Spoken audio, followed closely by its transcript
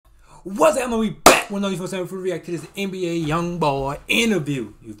What's up? I'm gonna be back with another for react to this NBA YoungBoy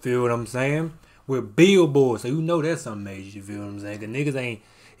interview. You feel what I'm saying? With Billboard, so you know that's something major. You feel what I'm saying? The niggas ain't,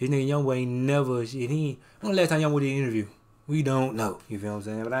 his nigga YoungBoy ain't never shit. When the last time YoungBoy did an interview? We don't know. You feel what I'm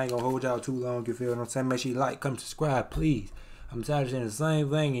saying? But I ain't gonna hold y'all too long. You feel what I'm saying? Make sure you like, come subscribe, please. I'm tired of saying the same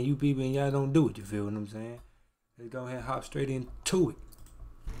thing and you people and y'all don't do it. You feel what I'm saying? Let's go ahead and hop straight into it.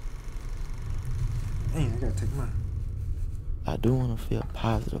 Dang, I gotta take mine. I do want to feel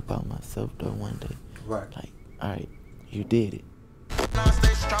positive about myself though one day. Right. Like, alright, you did it.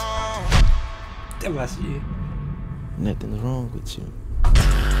 That's my shit. Nothing's wrong with you.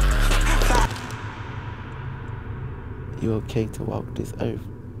 You okay to walk this earth.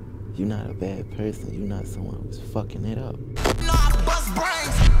 You're not a bad person. You're not someone who's fucking it up.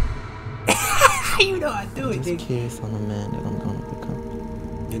 You know I do it, Just curious on the man that I'm gonna become.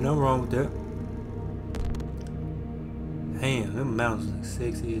 Ain't nothing wrong with that. Damn, them mountains look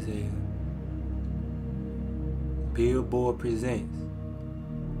sexy as hell. Billboard presents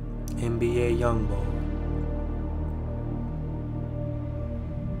NBA YoungBoy.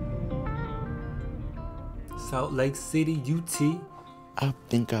 Salt Lake City, UT. I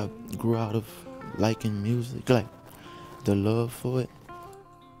think I grew out of liking music, like the love for it.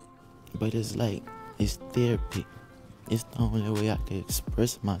 But it's like, it's therapy. It's the only way I can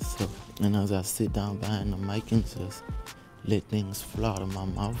express myself. And as I sit down behind the mic and just let things flow out of my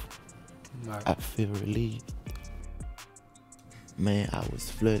mouth, Right. I feel relieved. Man, I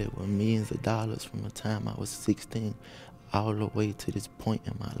was flooded with millions of dollars from the time I was 16 all the way to this point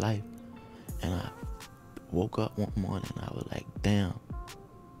in my life. And I woke up one morning and I was like, damn,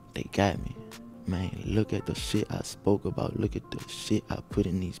 they got me. Man, look at the shit I spoke about. Look at the shit I put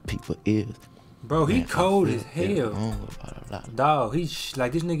in these people's ears. Bro, he Man, cold as hell. About a lot. Dog, he's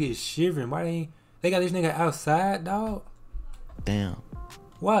like, this nigga is shivering. Why they got this nigga outside, dog? Damn.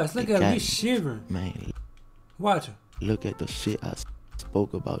 Watch, look at him, he's shivering. Man, Watch him. look at the shit I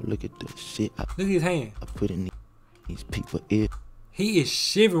spoke about. Look at the shit I Look at his hand. put in these people's ears. He is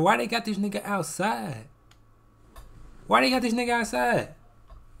shivering. Why they got this nigga outside? Why they got this nigga outside?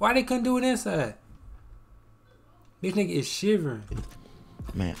 Why they couldn't do it inside? This nigga is shivering.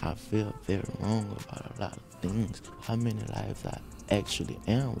 Man, I feel very wrong about a lot of things. How many lives I actually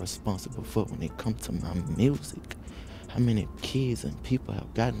am responsible for when it comes to my music. How many kids and people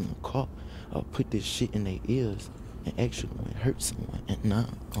have gotten in the car or put this shit in their ears and actually went hurt someone. And now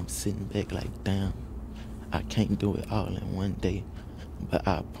I'm sitting back like, damn, I can't do it all in one day. But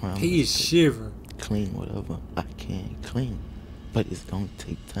I promise He is shivering. Clean whatever I can clean. But it's gonna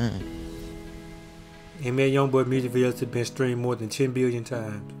take time. NBA YoungBoy music videos have been streamed more than 10 billion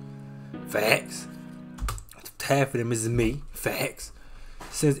times. Facts. Half of them is me. Facts.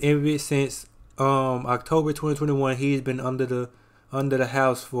 Since October 2021, he's been under the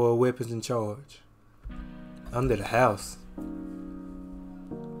house for weapons in charge. Under the house.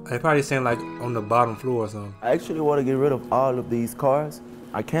 They probably saying like on the bottom floor or something. I actually want to get rid of all of these cars.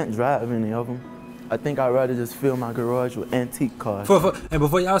 I can't drive any of them. I think I'd rather just fill my garage with antique cars. And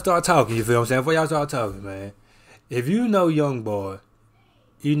before y'all start talking, you feel what I'm saying? Before y'all start talking, man. If you know YoungBoy,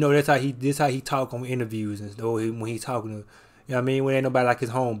 you know this how he talk on interviews and stuff. When he talking to, you know what I mean? When ain't nobody like his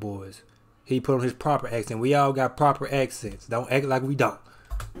homeboys. He put on his proper accent. We all got proper accents. Don't act like we don't.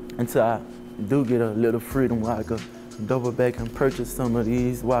 Until I do get a little freedom where I could double back and purchase some of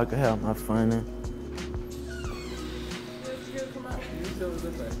these, where I could have my fun in.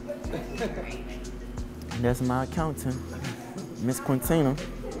 And that's my accountant, Miss Quintina,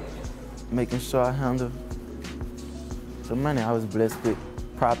 making sure I handle the money I was blessed with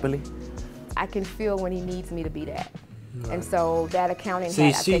properly. I can feel when he needs me to be that. Right. And so that accounting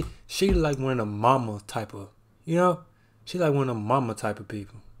See, had, she like one of the mama type of, you know? She like one of the mama type of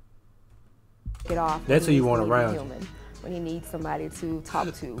people. get off. That's who you want when he's around. human, when he needs somebody to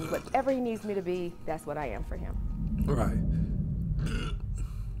talk to. Whatever he needs me to be, that's what I am for him. Right.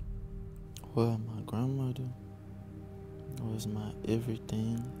 Well, my grandmother was my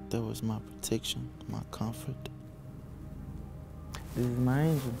everything. That was my protection, my comfort. This is my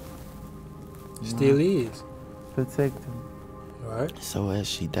angel. Still is. Protector. Right. So as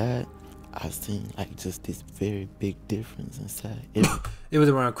she died, I seen like just this very big difference inside. It was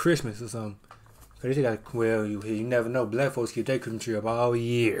around Christmas or something. Cause they got, well, you never know. Black folks keep their Christmas tree up all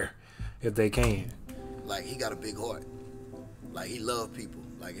year if they can. Like, he got a big heart. Like, he love people.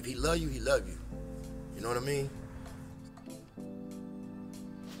 Like, if he love you, he love you. You know what I mean?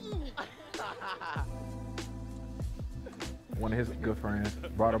 One of his good friends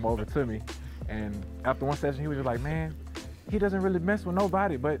brought him over to me, and after one session, he was just like, man, he doesn't really mess with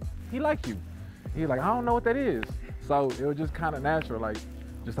nobody, but he like you. He was like, I don't know what that is. So it was just kind of natural. Like,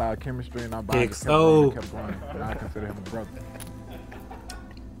 just our chemistry and our body Big just soul. kept going. And I consider him a brother.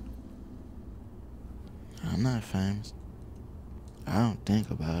 I'm not famous. I don't think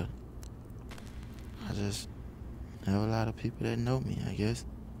about it. I just have a lot of people that know me, I guess.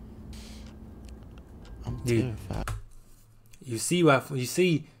 I'm Dude. terrified. You see what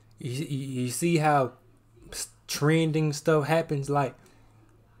you see how trending stuff happens, like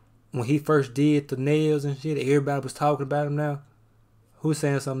when he first did the nails and shit, everybody was talking about him now. Who's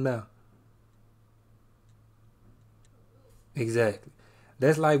saying something now? Exactly.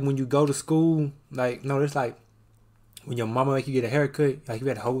 That's like when you go to school, like, no, that's like when your mama make you get a haircut, like you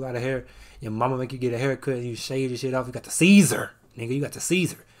had a whole lot of hair, your mama make you get a haircut and you shave the shit off, you got the Caesar. Nigga, you got the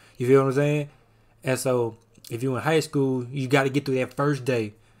Caesar. You feel what I'm saying? And so if you're in high school, you gotta get through that first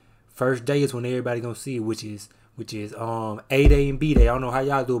day. First day is when everybody gonna see it, which is A day and B day. I don't know how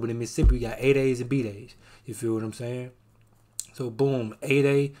y'all do it, but in Mississippi we got A days and B days. You feel what I'm saying? So boom, A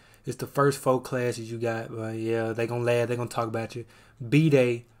day is the first 4 classes you got. Yeah, they gonna laugh, they gonna talk about you. B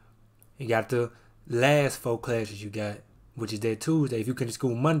day, you got the last 4 classes you got, which is that Tuesday. If you come to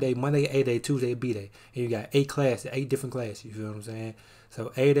school Monday A day, Tuesday B day, and you got 8 classes, 8 different classes. You feel what I'm saying?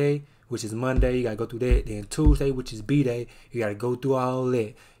 So A day, which is Monday, you gotta go through that. Then Tuesday, which is B day, you gotta go through all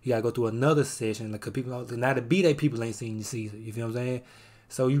that. You gotta go through another session, like, cause people now the B day people ain't seen your season. You feel what I'm saying?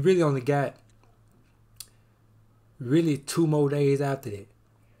 So you really only got really 2 more days after that.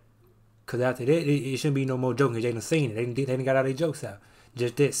 Cause after that, it shouldn't be no more joking. They done seen it. They done got all their jokes out.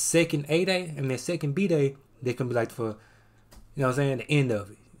 Just that second A day and that second B day, they can be like for, you know what I'm saying, the end of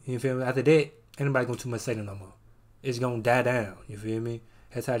it. You feel me? After that, ain't nobody gonna too much say no more. It's gonna die down. You feel me?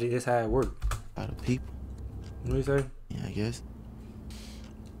 That's how it works. A lot of people. What you say? Yeah, I guess.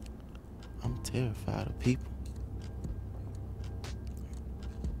 I'm terrified of people.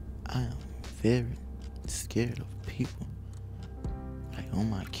 I am very scared of people. Like on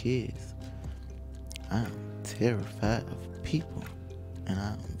my kids. I am terrified of people. And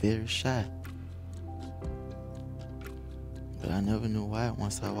I am very shy. But I never knew why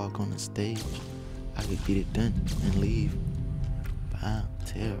once I walk on the stage, I could get it done and leave. But I'm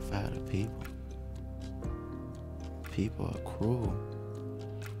terrified of people. People are cruel.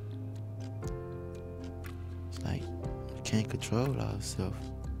 It's like you can't control ourselves.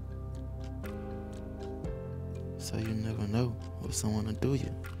 So you never know what someone will do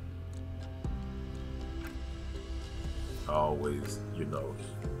you. Always, you know,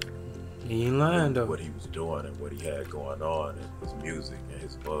 He ain't lying though. what he was doing and what he had going on and his music and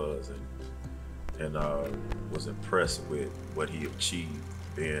his buzz and was impressed with what he achieved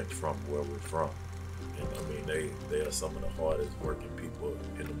being from where we're from. And I mean, they are some of the hardest working people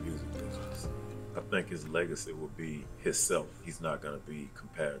in the music business. I think his legacy will be himself. He's not going to be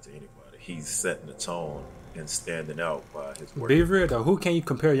compared to anybody. He's setting the tone and standing out by his work. Be real though. Who can you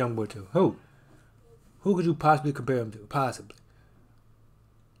compare Young Boy to? Who? Who could you possibly compare him to? Possibly.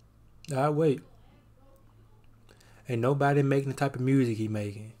 Wait. Ain't nobody making the type of music he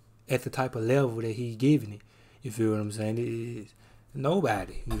making at the type of level that he giving it. You feel what I'm saying? It is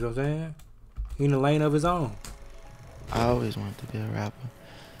nobody. You know what I'm saying? He in the lane of his own. I always wanted to be a rapper.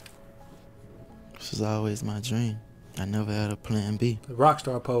 This was always my dream. I never had a plan B. The rock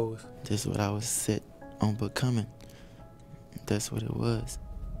star pose. This is what I was set on becoming. That's what it was.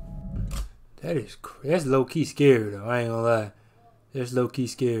 That's low key scary though. I ain't gonna lie. That's low key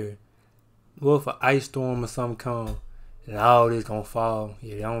scary. What if an ice storm or something come and all this gonna fall?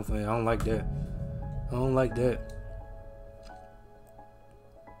 Yeah, I don't like that. I don't like that.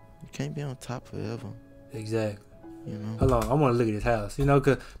 You can't be on top forever. Exactly. You know. Hold on, I want to look at this house. You know,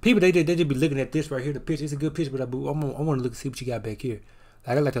 cause people they just be looking at this right here. The picture, it's a good picture, but I want to look see what you got back here.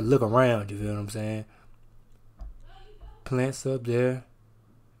 Like, I like to look around. You feel what I'm saying? Plants up there.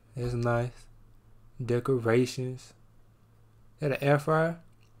 That's nice. Decorations. Is that an air fryer?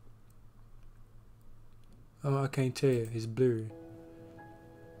 Oh, I can't tell. It's blurry.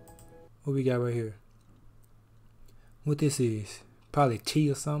 What we got right here? What this is? Probably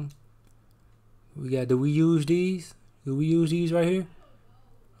tea or something. Do we use these? Do we use these right here?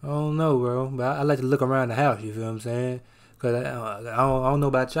 I don't know, bro. But I like to look around the house, you feel what I'm saying? Because I don't know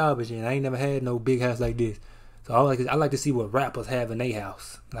about y'all, but I ain't never had no big house like this. So I like to see what rappers have in their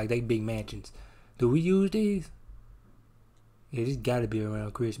house. Like they big mansions. Do we use these? Yeah, this gotta be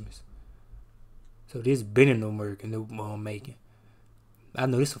around Christmas. So this been in no work and no making. I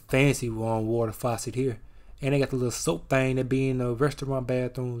know this a fancy water faucet here. And they got the little soap thing that be in the restaurant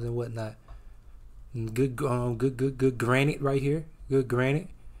bathrooms and whatnot. Good granite right here. Good granite.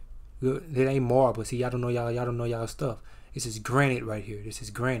 Good. It ain't marble. See, y'all don't know y'all stuff. This is granite right here. You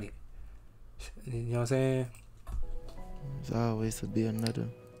know what I'm saying? There's always to be another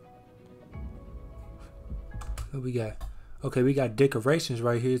What we got? Okay, we got decorations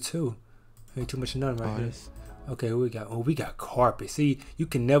right here too. Ain't too much of nothing right Artists. here. Okay, what we got? Oh, we got carpet. See, you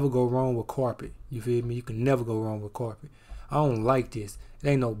can never go wrong with carpet. You feel me? You can never go wrong with carpet. I don't like this. It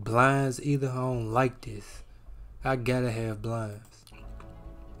ain't no blinds either. I don't like this. I gotta have blinds.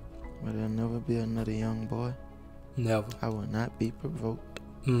 Will there never be another young boy? Never. I will not be provoked.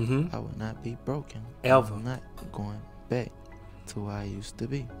 Mm-hmm. I will not be broken. Ever. I'm not going back to where I used to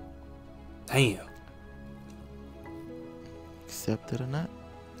be. Damn. Accept it or not,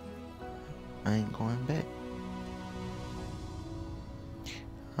 I ain't going back.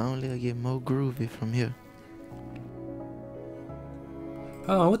 I only get more groovy from here.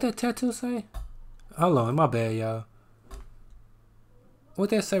 Hold on, what that tattoo say? Hold on, my bad, y'all. What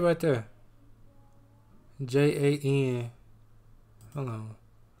that say right there? J-A-N. Hold on.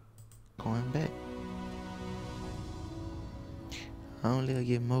 Going back. I only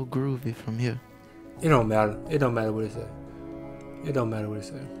get more groovy from here. It don't matter. It don't matter what it say. It don't matter what it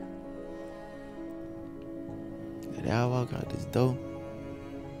say. If I walk out this door,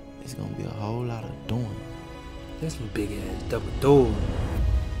 it's gonna be a whole lot of doing. That's some big ass double door.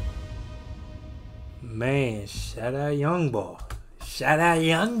 Man, shout out young boy. Shout out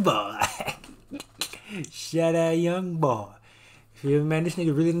young boy. Shout out young boy. Feel me, man? This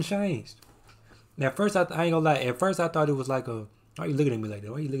nigga really done changed. Now, at first, I ain't gonna lie. At first, I thought it was like a. Why you looking at me like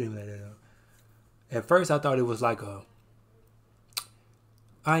that? Why you looking at me like that? Though? At first, I thought it was like a.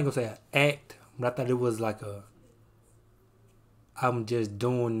 I ain't gonna say an act, but I thought it was like a. I'm just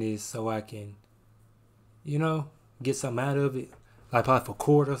doing this so I can, you know, get something out of it. Like probably for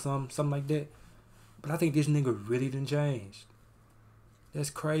court or something like that. But I think this nigga really done changed. That's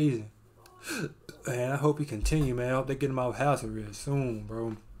crazy. Man, I hope he continue, man. I hope they get him out of house real soon,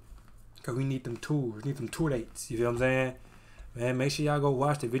 bro. Cause we need them tours. Need them tour dates. You feel what I'm saying? Man, make sure y'all go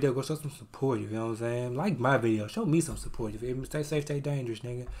watch the video. Go show some support. You feel what I'm saying? Like my video. Show me some support. You feel me? Stay safe, stay dangerous,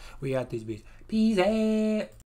 nigga. We out this bitch. Peace out.